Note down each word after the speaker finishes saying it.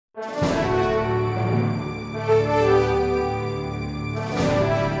Everybody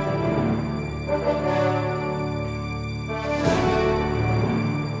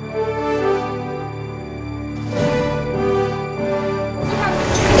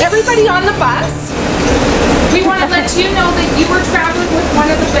on the bus, we want to let you know that you were traveling with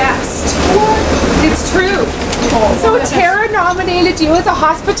one of the best. It's true. So Tara nominated you as a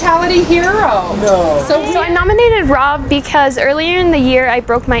hospitality hero. No. So I nominated Rob because earlier in the year I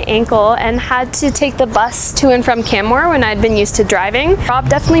broke my ankle and had to take the bus to and from Canmore when I'd been used to driving. Rob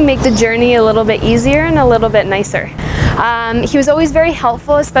definitely made the journey a little bit easier and a little bit nicer. He was always very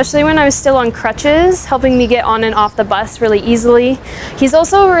helpful, especially when I was still on crutches, helping me get on and off the bus really easily. He's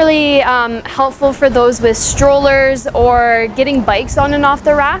also really helpful for those with strollers or getting bikes on and off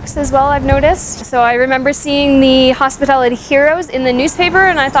the racks as well, I've noticed. So I remember seeing the Hospitality Heroes in the newspaper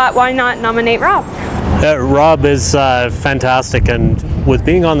and I thought, why not nominate Rob? Rob is fantastic, and with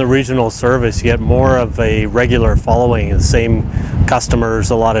being on the regional service you get more of a regular following, the same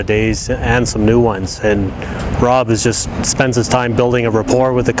customers a lot of days and some new ones, and Rob just spends his time building a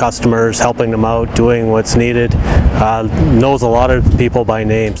rapport with the customers, helping them out, doing what's needed, knows a lot of people by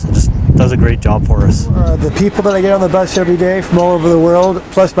name, so just does a great job for us. The people that I get on the bus every day from all over the world,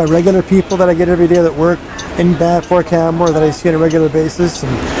 plus my regular people that I get every day that work in Banff or Canmore that I see on a regular basis,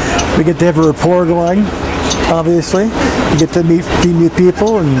 and we get to have a rapport going. Obviously, you get to meet new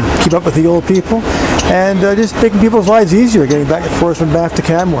people and keep up with the old people, and just making people's lives easier, getting back and forth from Banff to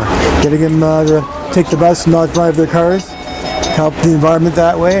Canmore, getting them to take the bus and not drive their cars, help the environment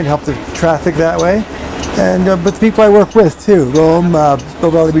that way and help the traffic that way. And but the people I work with too, Rome,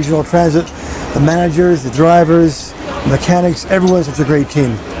 Bill Regional Transit, the managers, the drivers, mechanics, everyone's such a great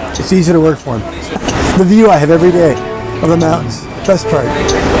team. It's easy to work for them. The view I have every day of the mountains, best part,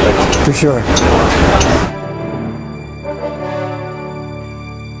 for sure.